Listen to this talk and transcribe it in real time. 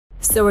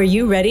So are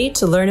you ready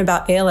to learn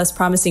about ALS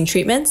promising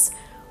treatments?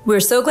 We're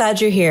so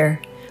glad you're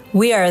here.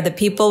 We are the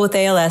people with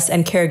ALS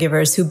and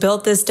caregivers who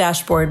built this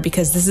dashboard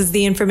because this is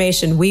the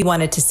information we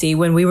wanted to see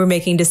when we were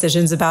making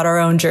decisions about our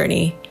own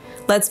journey.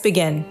 Let's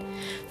begin.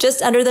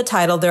 Just under the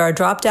title, there are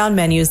drop-down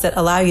menus that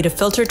allow you to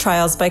filter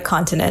trials by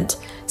continent,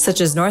 such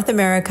as North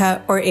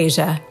America or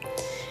Asia.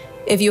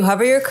 If you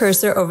hover your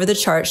cursor over the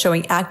chart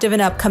showing active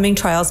and upcoming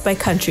trials by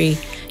country,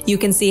 you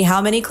can see how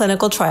many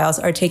clinical trials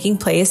are taking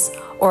place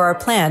or are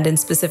planned in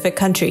specific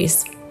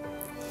countries.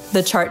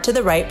 The chart to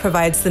the right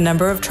provides the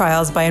number of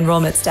trials by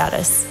enrollment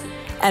status.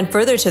 And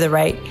further to the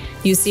right,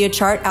 you see a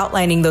chart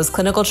outlining those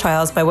clinical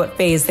trials by what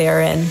phase they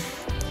are in.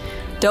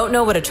 Don't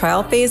know what a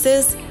trial phase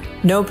is?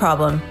 No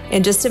problem.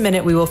 In just a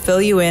minute, we will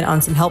fill you in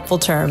on some helpful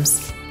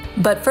terms.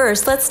 But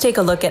first, let's take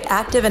a look at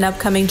active and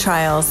upcoming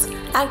trials.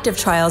 Active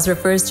trials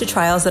refers to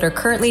trials that are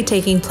currently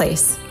taking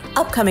place.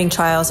 Upcoming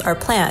trials are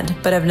planned,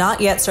 but have not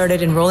yet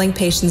started enrolling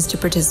patients to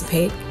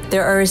participate.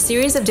 There are a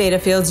series of data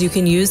fields you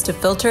can use to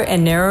filter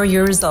and narrow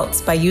your results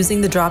by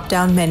using the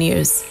drop-down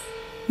menus.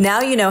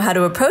 Now you know how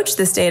to approach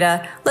this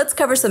data, let's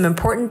cover some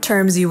important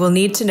terms you will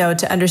need to know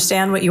to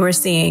understand what you are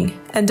seeing.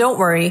 And don't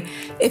worry,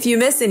 if you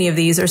miss any of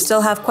these or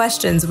still have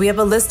questions, we have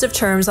a list of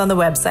terms on the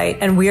website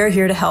and we are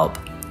here to help.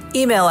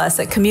 Email us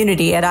at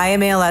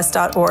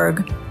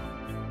community@imals.org.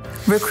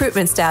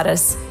 Recruitment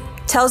status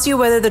tells you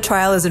whether the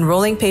trial is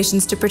enrolling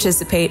patients to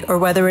participate or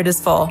whether it is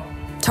full.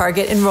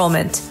 Target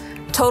enrollment,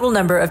 total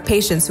number of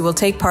patients who will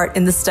take part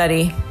in the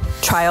study.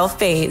 Trial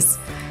phase.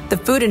 The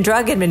Food and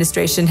Drug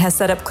Administration has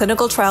set up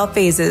clinical trial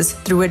phases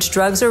through which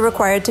drugs are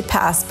required to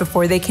pass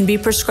before they can be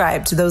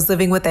prescribed to those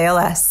living with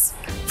ALS.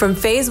 From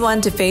phase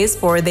 1 to phase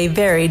 4, they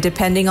vary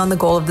depending on the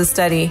goal of the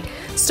study,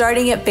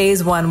 starting at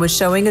phase 1 with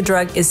showing a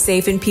drug is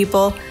safe in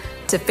people,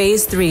 to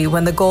phase 3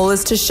 when the goal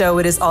is to show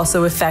it is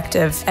also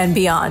effective, and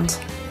beyond.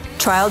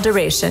 Trial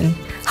duration,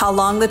 how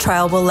long the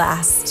trial will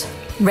last.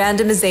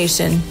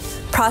 Randomization,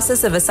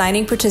 process of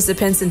assigning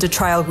participants into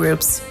trial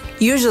groups.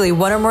 Usually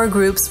one or more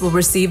groups will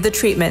receive the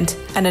treatment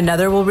and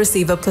another will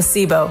receive a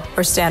placebo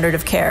or standard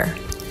of care.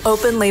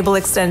 Open label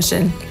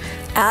extension,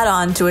 add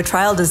on to a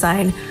trial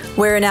design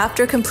wherein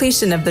after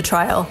completion of the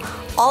trial,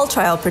 all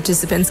trial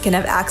participants can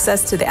have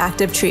access to the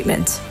active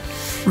treatment.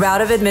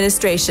 Route of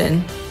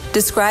administration,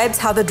 describes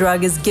how the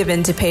drug is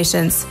given to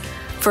patients.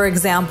 For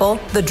example,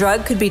 the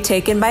drug could be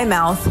taken by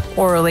mouth,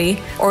 orally,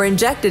 or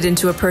injected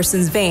into a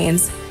person's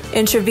veins,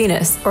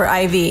 intravenous or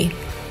IV.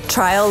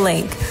 Trial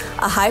link,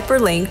 a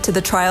hyperlink to the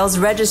trial's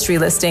registry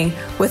listing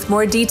with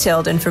more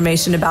detailed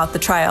information about the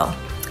trial.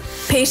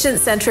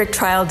 Patient-centric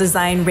trial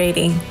design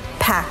rating,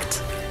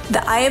 PACT.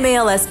 The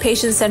IMALS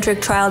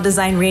Patient-Centric Trial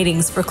Design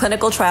Ratings for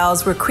clinical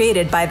trials were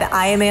created by the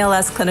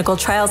IMALS Clinical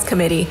Trials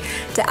Committee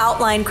to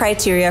outline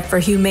criteria for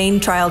humane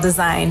trial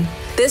design.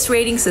 This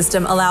rating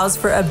system allows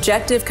for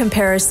objective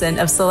comparison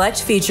of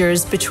select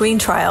features between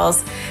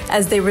trials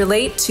as they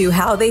relate to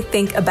how they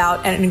think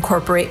about and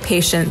incorporate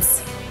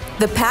patients.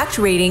 The PACT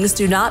ratings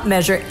do not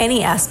measure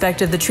any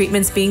aspect of the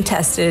treatments being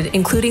tested,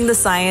 including the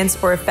science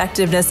or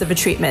effectiveness of a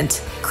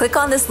treatment. Click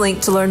on this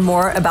link to learn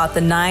more about the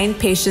 9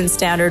 patient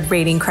standard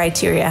rating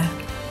criteria.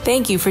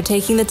 Thank you for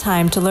taking the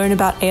time to learn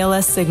about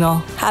ALS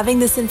Signal. Having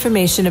this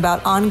information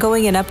about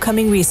ongoing and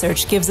upcoming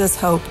research gives us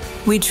hope.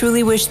 We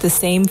truly wish the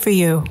same for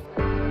you.